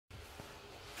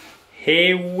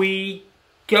Here we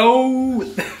go.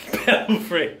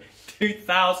 Belfry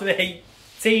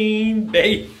 2018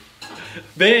 baby.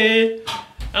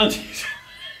 And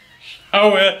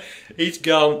shower, he's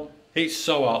gone. It's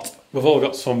so hot. We've all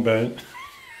got sunburn.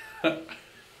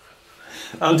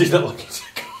 Andy's not looking so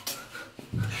good.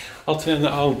 I'll turn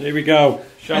that on. Here we go.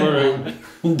 Shower room.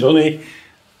 Dunny.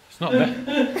 It's not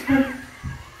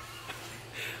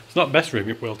it's not best room,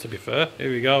 it will, to be fair. Here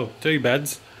we go. 2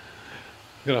 beds.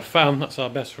 We've got a fan. That's our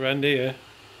best friend here.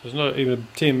 There's not even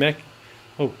a tea and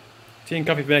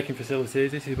coffee making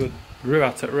facilities. This is a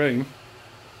Ruat at room.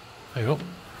 Hey up.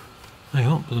 Hey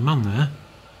up. There's a man there.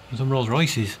 There's some Rolls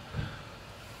Royces.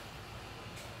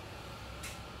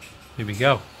 Here we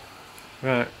go.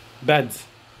 Right, beds.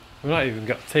 We've not even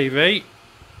got TV.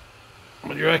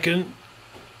 What do you reckon?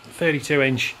 32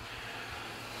 inch.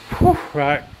 Whew.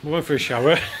 Right, we're going for a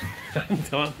shower. Hang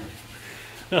on.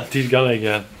 Oh, he's gone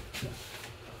again.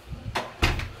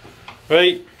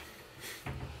 Right.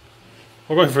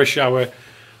 We're going for a shower.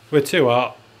 We're too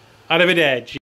hot. Out of a day.